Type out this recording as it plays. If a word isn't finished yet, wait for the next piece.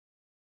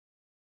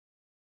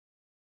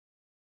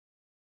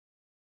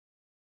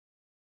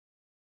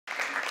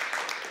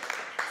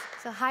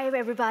So hi,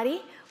 everybody.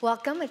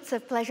 Welcome. It's a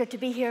pleasure to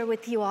be here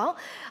with you all.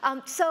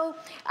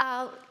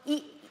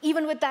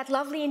 Even with that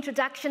lovely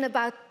introduction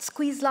about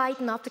squeeze light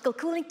and optical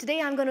cooling,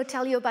 today I'm going to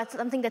tell you about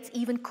something that's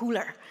even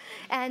cooler,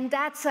 and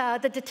that's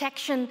the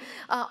detection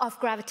of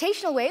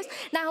gravitational waves.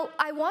 Now,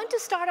 I want to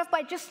start off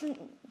by just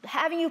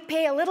having you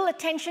pay a little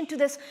attention to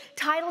this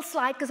title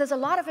slide, because there's a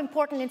lot of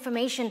important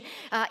information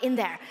in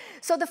there.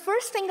 So the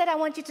first thing that I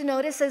want you to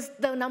notice is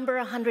the number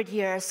 100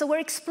 years. So we're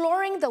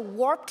exploring the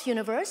warped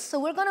universe. So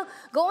we're going to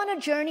go on a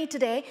journey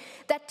today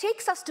that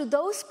takes us to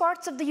those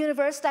parts of the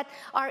universe that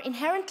are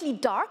inherently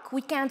dark.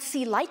 We can't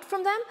see light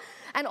from them,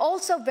 and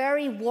also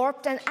very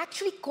warped and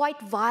actually quite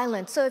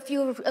violent. So if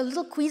you're a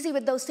little queasy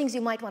with those things,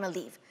 you might want to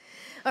leave.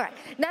 All right.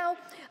 Now,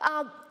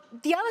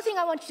 the other thing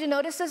I want you to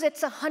notice is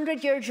it's a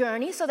 100-year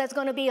journey, so that's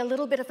going to be a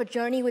little bit of a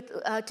journey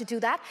to do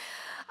that.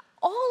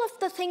 All of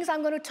the things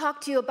I'm going to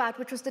talk to you about,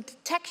 which was the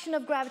detection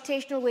of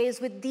gravitational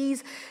waves with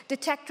these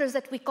detectors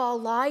that we call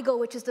LIGO,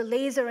 which is the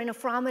Laser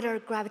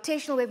Interferometer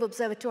Gravitational Wave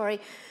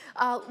Observatory,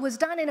 was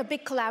done in a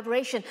big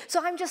collaboration.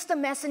 So I'm just the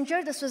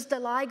messenger. This was the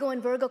LIGO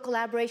and Virgo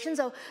collaborations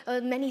of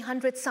many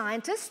hundred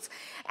scientists.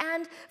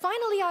 And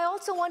finally, I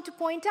also want to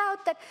point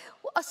out that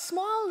a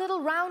small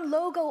little round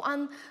logo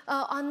on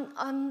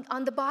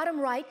the bottom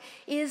right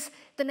is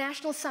the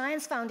National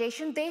Science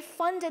Foundation. They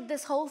funded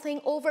this whole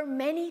thing over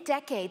many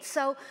decades.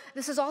 So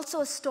this is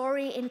also a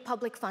story in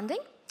public funding.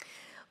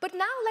 But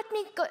now let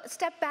me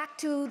step back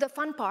to the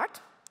fun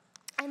part.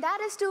 And that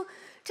is to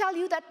tell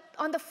you that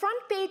on the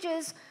front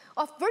pages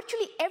of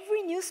virtually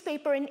every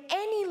newspaper in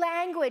any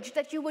language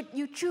that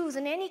you choose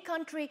in any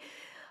country,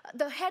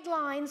 the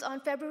headlines on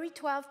February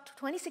 12,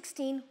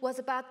 2016 was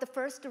about the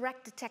first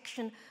direct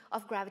detection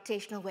of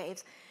gravitational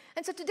waves.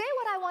 And so today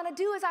what I want to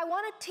do is I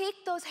want to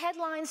take those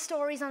headline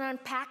stories and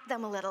unpack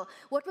them a little.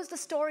 What was the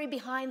story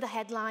behind the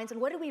headlines, and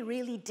what do we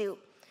really do?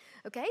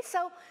 Okay,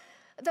 so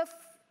the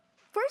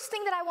first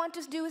thing that I want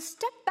to do is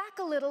step back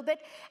a little bit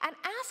and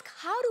ask,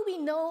 how do we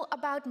know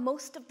about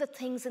most of the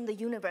things in the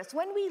universe?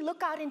 When we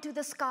look out into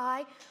the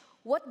sky,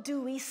 what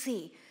do we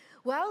see?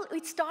 Well,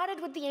 it started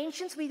with the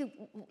ancients. We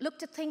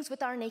looked at things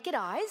with our naked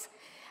eyes.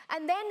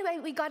 And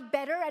then we got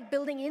better at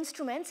building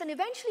instruments. And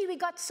eventually we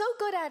got so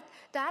good at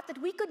that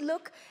we could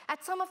look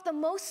at some of the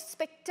most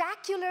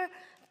spectacular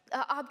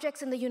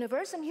objects in the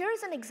universe. And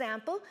here's an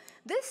example.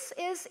 This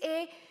is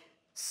a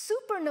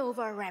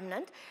supernova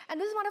remnant, and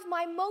this is one of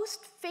my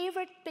most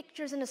favorite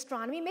pictures in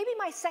astronomy, maybe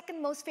my second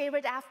most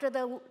favorite after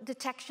the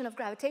detection of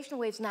gravitational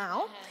waves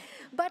now.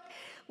 But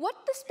what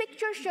this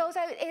picture shows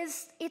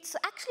is it's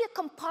actually a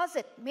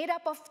composite made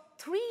up of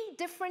 3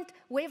 different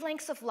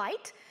wavelengths of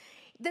light.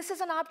 This is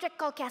an object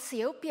called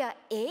Cassiopeia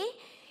A.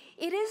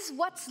 It is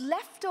what's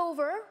left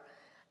over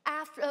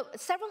after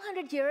several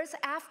hundred years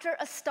after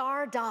a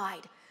star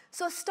died.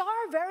 So a star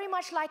very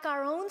much like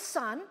our own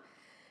sun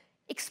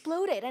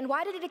exploded. And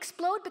why did it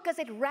explode? Because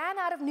it ran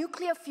out of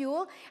nuclear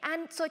fuel,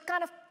 and so it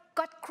kind of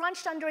got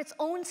crunched under its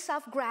own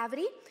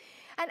self-gravity.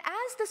 And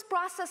as this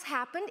process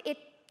happened, it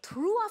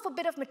threw off a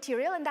bit of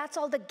material, and that's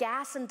all the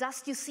gas and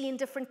dust you see in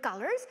different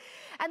colors.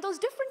 And those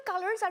different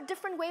colors are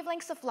different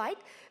wavelengths of light.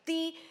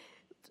 The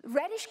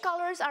reddish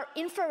colors are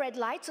infrared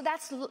light, so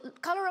that's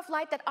color of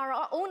light that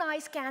our own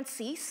eyes can't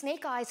see.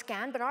 Snake eyes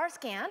can, but ours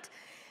can't.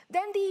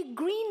 Then the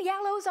green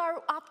yellows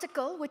are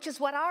optical, which is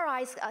what our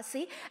eyes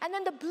see. And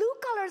then the blue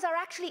colors are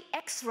actually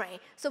X-ray,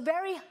 so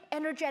very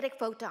energetic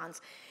photons.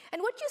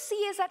 And what you see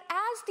is that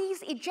as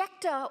these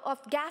ejecta of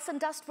gas and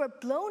dust were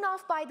blown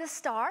off by the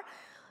star,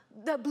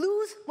 the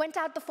blues went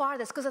out the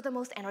farthest because they're the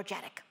most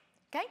energetic.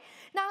 Okay?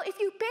 Now, if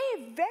you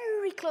pay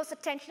very close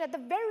attention, at the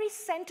very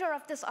center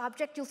of this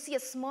object, you'll see a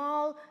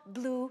small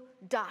blue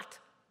dot.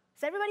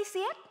 Does everybody see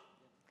it?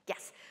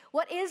 Yes.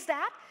 What is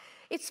that?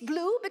 It's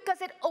blue because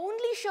it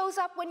only shows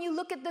up when you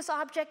look at this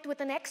object with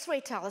an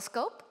X-ray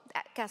telescope,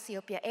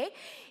 Cassiopeia A.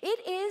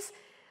 It is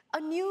a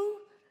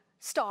new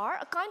star,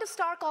 a kind of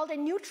star called a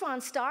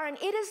neutron star, and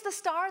it is the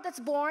star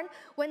that's born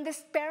when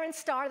this parent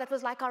star that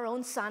was like our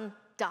own sun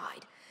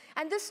died.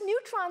 And this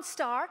neutron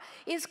star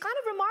is kind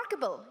of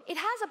remarkable. It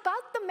has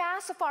about the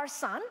mass of our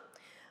sun,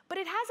 but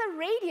it has a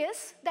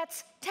radius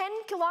that's 10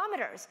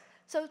 kilometers.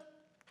 So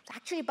it's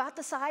actually about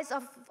the size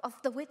of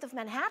the width of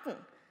Manhattan.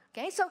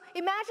 Okay, so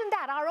imagine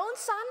that. Our own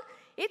sun,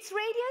 its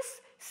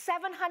radius,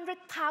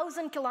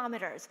 700,000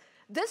 kilometers.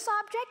 This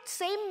object,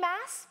 same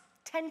mass,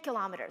 10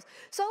 kilometers.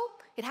 So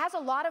it has a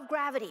lot of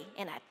gravity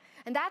in it.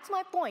 And that's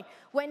my point.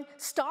 When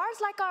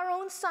stars like our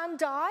own sun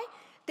die,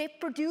 they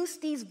produce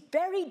these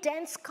very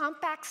dense,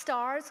 compact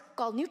stars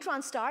called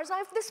neutron stars.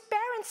 Now, if this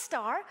parent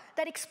star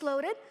that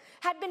exploded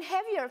had been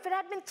heavier, if it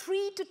had been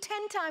 3 to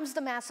 10 times the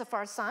mass of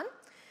our sun,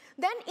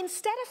 then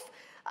instead of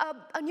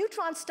a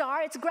neutron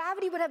star, its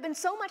gravity would have been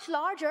so much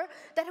larger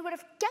that it would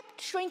have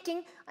kept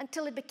shrinking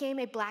until it became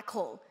a black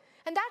hole.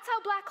 And that's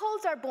how black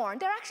holes are born.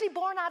 They're actually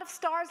born out of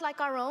stars like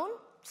our own.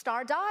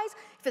 Star dies.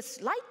 If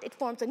it's light, it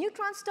forms a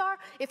neutron star.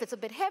 If it's a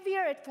bit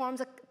heavier, it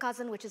forms a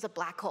cousin, which is a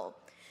black hole.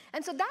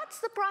 And so that's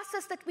the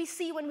process that we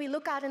see when we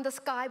look out in the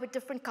sky with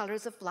different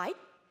colors of light.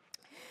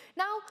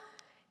 Now,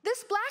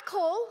 this black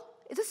hole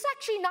this is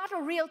actually not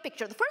a real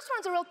picture. The first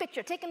one's a real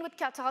picture taken with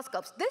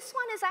telescopes. This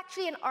one is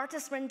actually an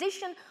artist's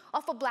rendition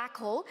of a black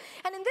hole.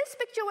 And in this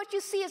picture, what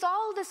you see is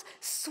all this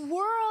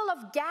swirl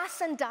of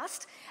gas and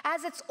dust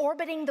as it's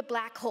orbiting the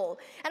black hole.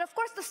 And of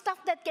course, the stuff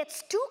that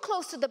gets too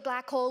close to the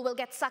black hole will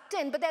get sucked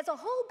in, but there's a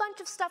whole bunch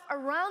of stuff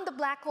around the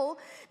black hole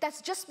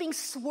that's just being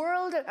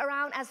swirled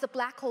around as the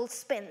black hole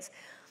spins.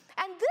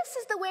 And this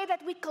is the way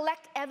that we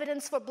collect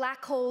evidence for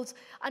black holes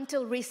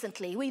until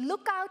recently. We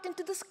look out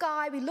into the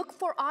sky, we look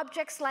for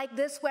objects like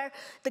this where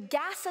the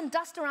gas and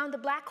dust around the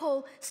black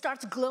hole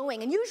starts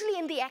glowing, and usually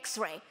in the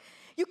X-ray.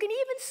 You can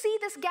even see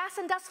this gas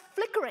and dust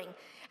flickering,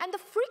 and the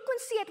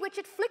frequency at which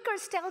it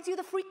flickers tells you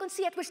the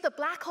frequency at which the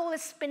black hole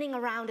is spinning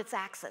around its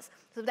axis.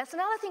 So that's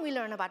another thing we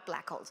learn about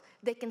black holes.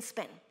 They can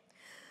spin.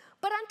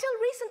 But until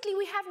recently,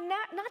 we have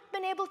not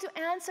been able to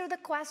answer the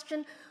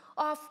question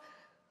of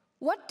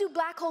what do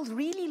black holes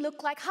really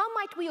look like? How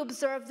might we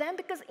observe them?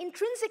 Because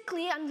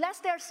intrinsically, unless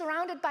they're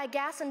surrounded by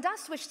gas and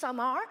dust, which some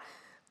are,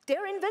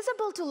 they're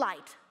invisible to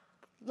light.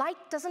 Light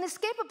doesn't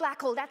escape a black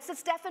hole. That's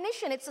its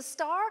definition. It's a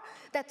star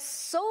that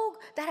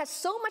has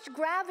so much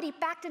gravity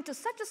packed into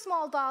such a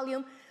small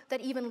volume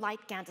that even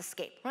light can't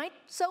escape, right?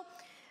 So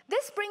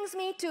this brings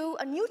me to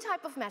a new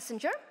type of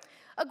messenger,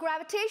 a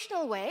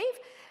gravitational wave,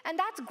 and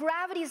that's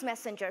gravity's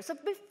messenger. So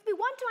if we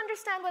want to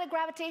understand what a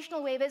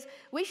gravitational wave is,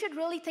 we should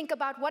really think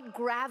about what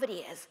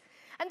gravity is.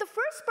 And the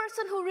first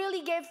person who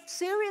really gave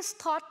serious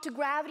thought to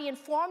gravity and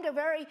formed a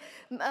very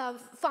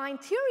fine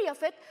theory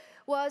of it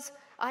was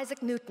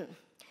Isaac Newton.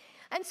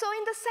 And so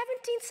in the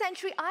 17th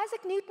century,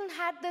 Isaac Newton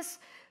had this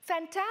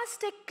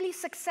fantastically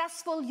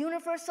successful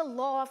universal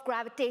law of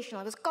gravitation.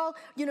 It was called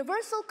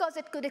universal because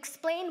it could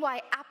explain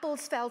why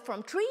apples fell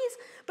from trees,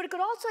 but it could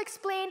also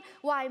explain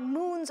why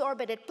moons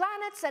orbited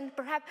planets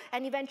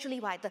and eventually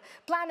why the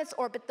planets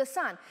orbit the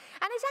sun.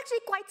 And it's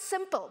actually quite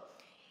simple.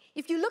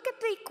 If you look at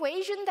the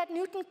equation that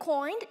Newton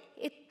coined,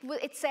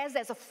 it says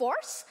there's a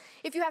force.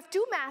 If you have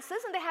two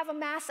masses, and they have a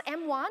mass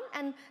m1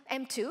 and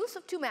m2, so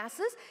two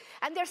masses,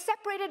 and they're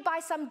separated by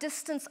some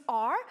distance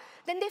r,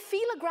 then they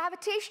feel a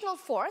gravitational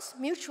force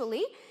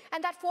mutually,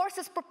 and that force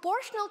is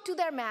proportional to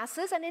their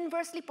masses and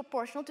inversely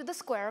proportional to the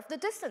square of the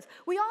distance.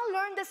 We all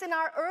learned this in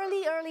our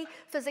early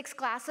physics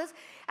classes,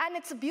 and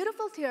it's a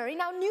beautiful theory.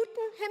 Now,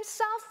 Newton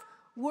himself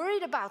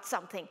worried about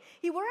something.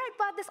 He worried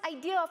about this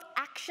idea of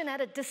action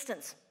at a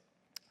distance.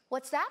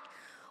 What's that?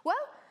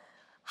 Well,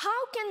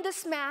 how can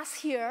this mass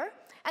here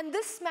and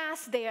this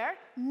mass there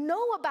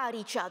know about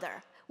each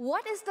other?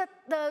 What is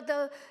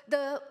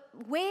the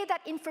way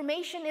that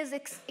information is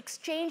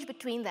exchanged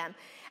between them?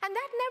 And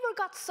that never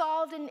got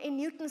solved in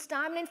Newton's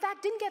time, and in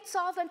fact didn't get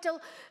solved until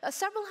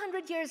several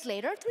hundred years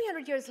later,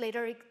 300 years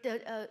later,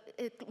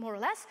 more or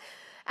less.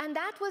 And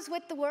that was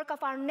with the work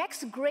of our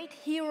next great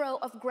hero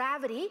of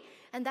gravity,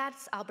 and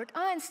that's Albert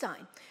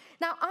Einstein.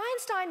 Now,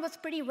 Einstein was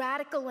pretty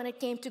radical when it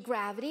came to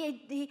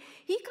gravity. He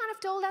kind of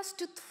told us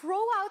to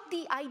throw out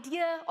the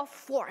idea of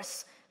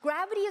force.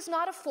 Gravity is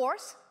not a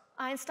force,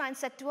 Einstein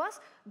said to us.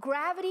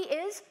 Gravity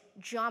is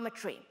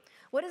geometry.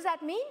 What does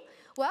that mean?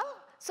 Well,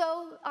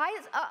 so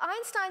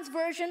Einstein's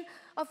version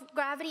of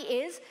gravity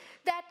is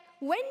that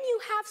when you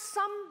have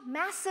some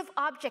massive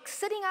object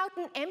sitting out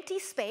in empty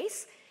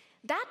space,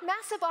 that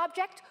massive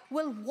object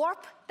will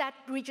warp that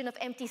region of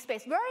empty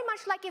space, very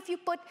much like if you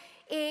put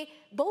a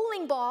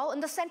bowling ball in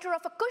the center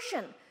of a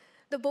cushion.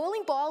 The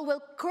bowling ball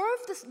will curve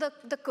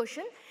the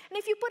cushion, and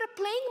if you put a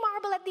playing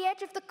marble at the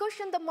edge of the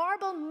cushion, the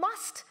marble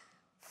must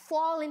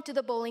fall into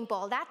the bowling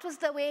ball. That was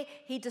the way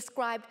he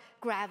described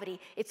gravity.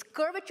 It's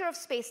curvature of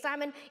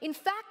space-time, and in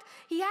fact,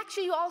 he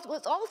actually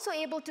was also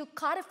able to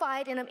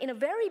codify it in a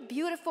very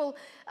beautiful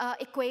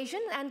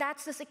equation, and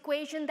that's this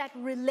equation that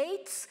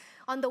relates,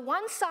 on the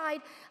one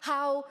side,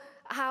 how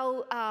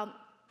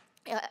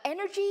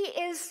energy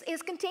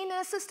is contained in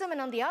a system,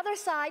 and on the other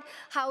side,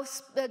 how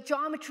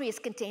geometry is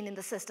contained in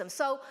the system.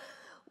 So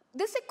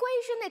this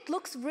equation, it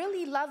looks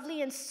really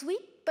lovely and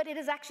sweet, but it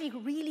is actually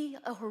really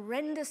a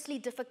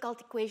horrendously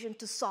difficult equation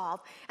to solve.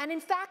 And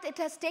in fact, it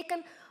has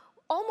taken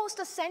almost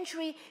a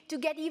century to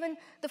get even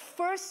the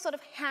first sort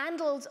of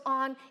handles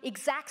on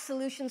exact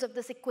solutions of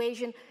this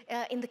equation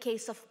in the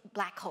case of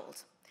black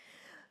holes.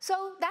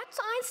 So that's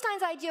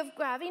Einstein's idea of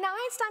gravity. Now,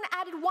 Einstein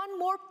added one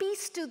more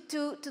piece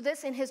to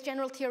this in his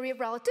general theory of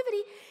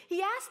relativity.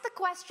 He asked the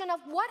question of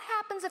what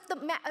happens if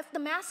the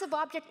massive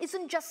object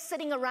isn't just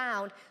sitting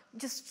around,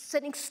 just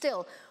sitting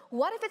still.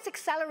 What if it's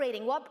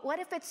accelerating? What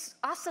if it's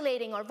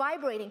oscillating or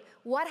vibrating?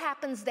 What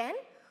happens then?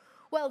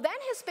 Well, then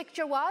his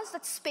picture was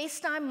that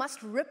space-time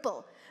must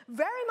ripple.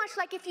 Very much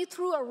like if you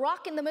threw a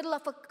rock in the middle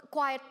of a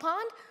quiet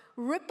pond,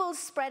 ripples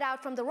spread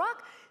out from the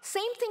rock.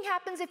 Same thing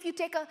happens if you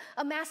take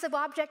a massive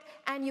object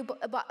and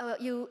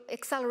you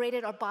accelerate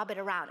it or bob it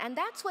around. And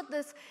that's what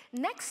this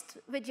next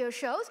video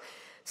shows.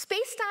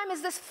 Space-time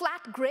is this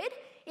flat grid.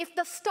 If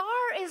the star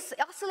is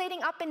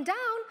oscillating up and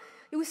down,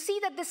 you see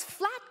that this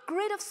flat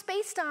grid of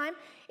space-time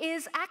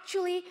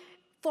actually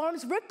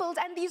forms ripples,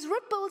 and these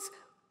ripples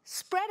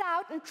spread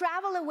out and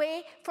travel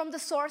away from the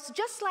source,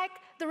 just like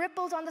the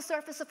ripples on the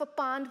surface of a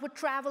pond would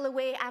travel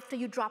away after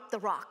you drop the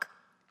rock.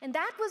 And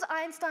that was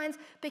Einstein's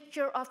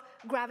picture of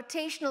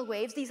gravitational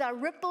waves. These are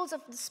ripples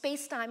of the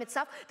space-time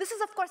itself. This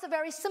is, of course, a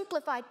very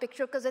simplified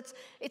picture because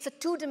it's a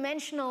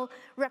two-dimensional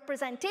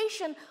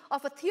representation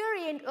of a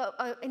theory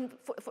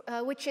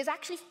which is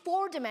actually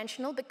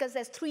four-dimensional because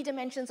there's 3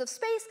 dimensions of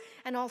space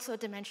and also a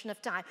dimension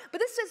of time. But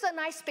this is a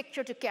nice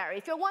picture to carry.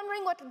 If you're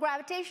wondering what a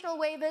gravitational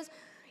wave is,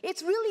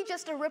 it's really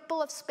just a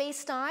ripple of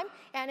space-time,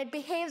 and it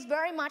behaves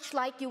very much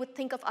like you would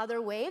think of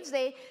other waves.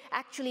 They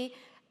actually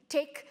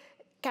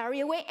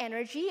carry away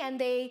energy, and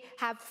they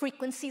have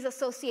frequencies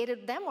associated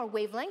with them, or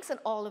wavelengths, and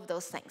all of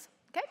those things,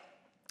 okay?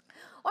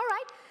 All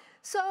right,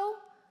 so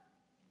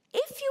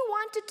if you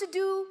wanted to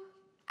do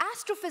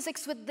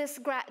astrophysics with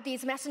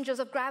these messengers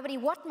of gravity,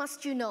 what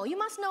must you know? You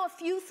must know a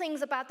few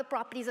things about the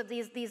properties of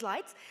these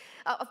lights,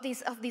 of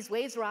these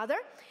waves, rather.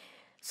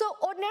 So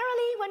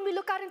ordinarily, when we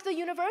look out into the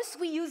universe,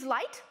 we use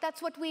light.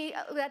 That's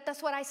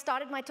what I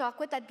started my talk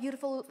with, that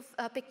beautiful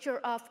picture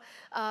of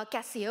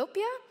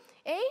Cassiopeia,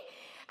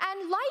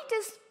 And light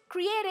is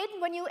created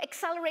when you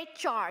accelerate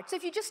charge. So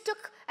if you just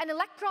took an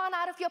electron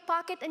out of your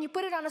pocket and you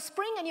put it on a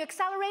spring and you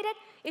accelerate it,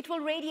 it will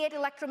radiate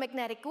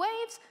electromagnetic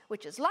waves,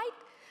 which is light.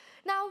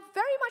 Now,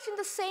 very much in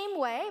the same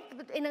way,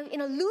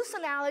 in a loose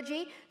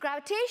analogy,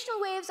 gravitational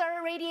waves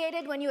are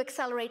radiated when you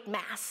accelerate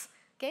mass.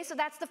 Okay, so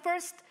that's the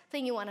first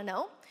thing you want to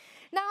know.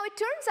 Now, it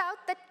turns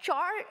out that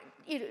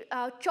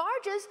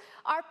charges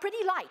are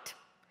pretty light.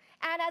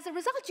 And as a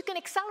result, you can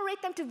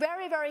accelerate them to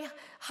very, very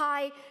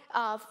high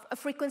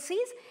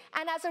frequencies.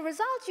 And as a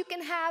result, you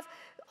can have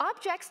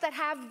objects that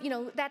have,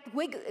 that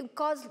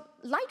cause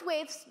light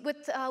waves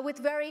with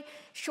very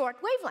short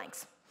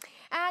wavelengths.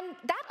 And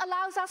that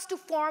allows us to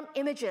form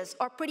images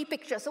or pretty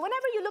pictures. So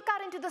whenever you look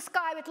out into the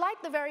sky with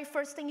light, the very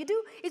first thing you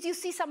do is you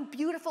see some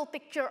beautiful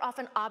picture of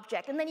an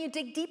object. And then you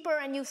dig deeper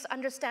and you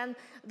understand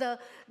the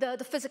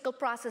physical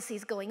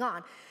processes going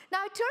on.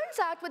 Now, it turns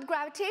out with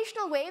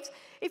gravitational waves,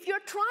 if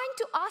you're trying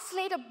to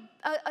oscillate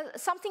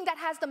something that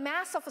has the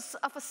mass of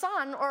a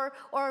sun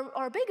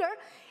or bigger,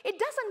 it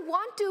doesn't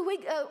want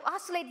to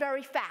oscillate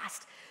very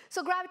fast.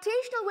 So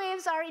gravitational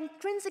waves are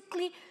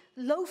intrinsically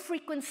low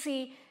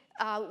frequency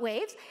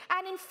waves,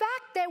 and in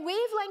fact, their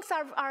wavelengths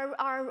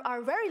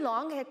are very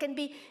long. It can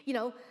be,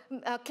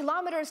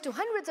 kilometers to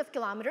hundreds of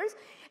kilometers,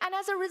 and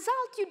as a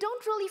result, you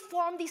don't really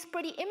form these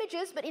pretty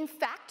images, but in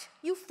fact,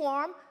 you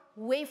form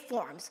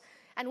waveforms.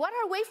 And what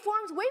are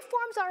waveforms?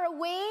 Waveforms are a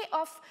way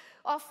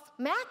of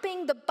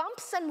mapping the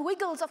bumps and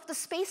wiggles of the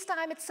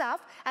space-time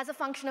itself as a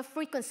function of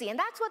frequency, and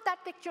that's what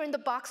that picture in the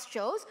box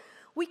shows.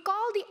 We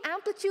call the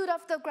amplitude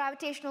of the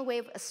gravitational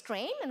wave a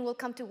strain, and we'll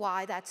come to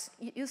why that's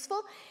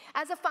useful,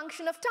 as a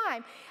function of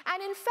time.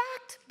 And in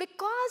fact,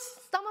 because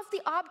some of the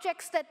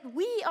objects that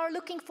we are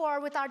looking for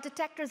with our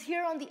detectors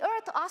here on the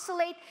Earth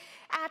oscillate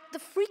at the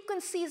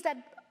frequencies that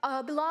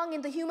belong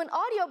in the human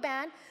audio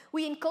band,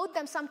 we encode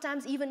them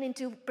sometimes even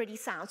into pretty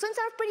sound. So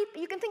instead of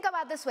pretty, you can think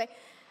about it this way.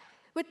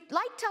 With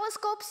light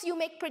telescopes, you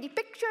make pretty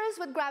pictures.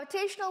 With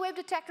gravitational wave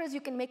detectors,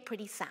 you can make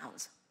pretty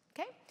sounds.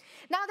 Okay?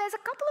 Now, there's a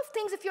couple of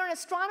things, if you're an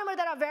astronomer,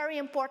 that are very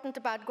important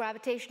about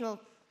gravitational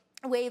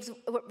waves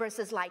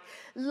versus light.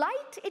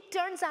 Light, it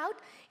turns out,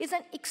 is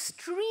an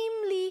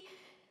extremely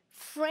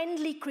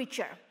friendly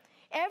creature.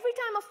 Every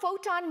time a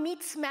photon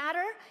meets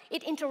matter,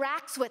 it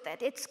interacts with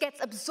it. It gets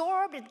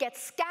absorbed, it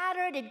gets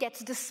scattered, it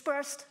gets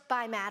dispersed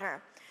by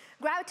matter.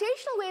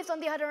 Gravitational waves, on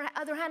the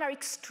other hand, are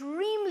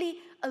extremely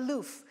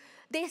aloof.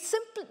 They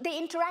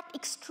interact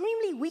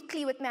extremely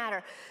weakly with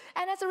matter.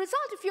 And as a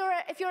result,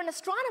 if you're an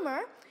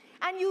astronomer,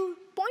 and you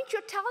point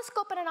your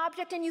telescope at an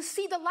object and you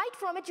see the light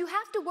from it, you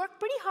have to work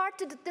pretty hard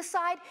to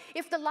decide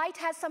if the light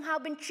has somehow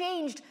been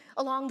changed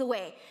along the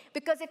way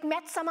because it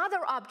met some other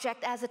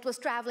object as it was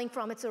traveling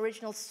from its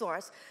original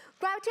source.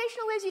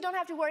 Gravitational waves, you don't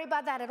have to worry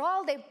about that at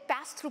all. They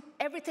pass through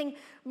everything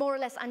more or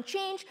less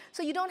unchanged,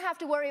 so you don't have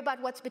to worry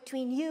about what's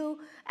between you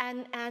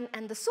and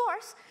the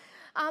source.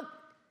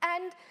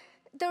 And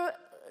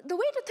the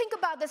way to think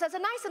about this, as a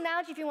nice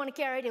analogy if you want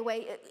to carry it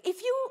away,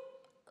 if you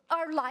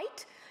are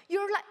light,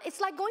 it's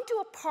like going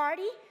to a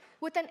party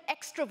with an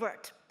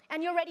extrovert,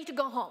 and you're ready to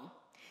go home.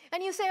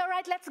 And you say, all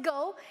right, let's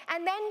go.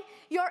 And then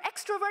your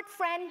extrovert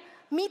friend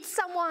meets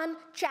someone,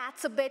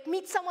 chats a bit,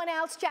 meets someone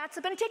else, chats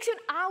a bit. It takes you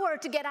an hour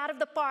to get out of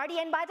the party,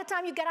 and by the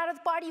time you get out of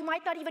the party, you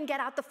might not even get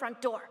out the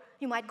front door.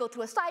 You might go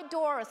through a side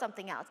door or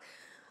something else.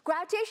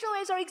 Gravitational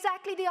waves are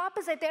exactly the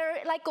opposite.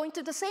 They're like going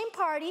to the same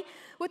party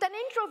with an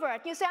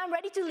introvert. You say, I'm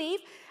ready to leave.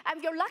 And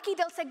if you're lucky,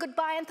 they'll say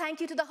goodbye and thank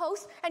you to the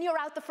host, and you're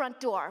out the front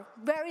door.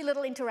 Very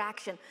little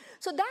interaction.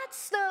 So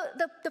that's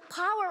the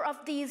power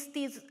of these.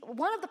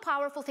 One of the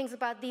powerful things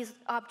about these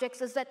objects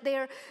is that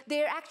they're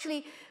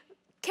actually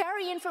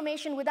carry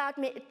information without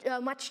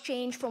much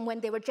change from when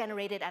they were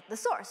generated at the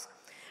source.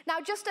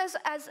 Now, just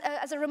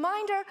as a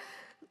reminder,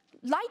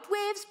 light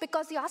waves,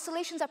 because the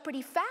oscillations are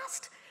pretty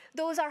fast,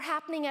 those are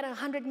happening at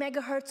 100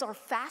 megahertz or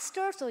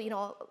faster, so,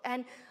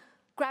 and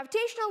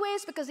gravitational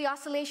waves, because the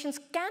oscillations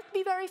can't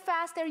be very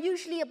fast, they're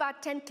usually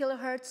about 10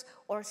 kilohertz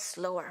or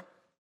slower.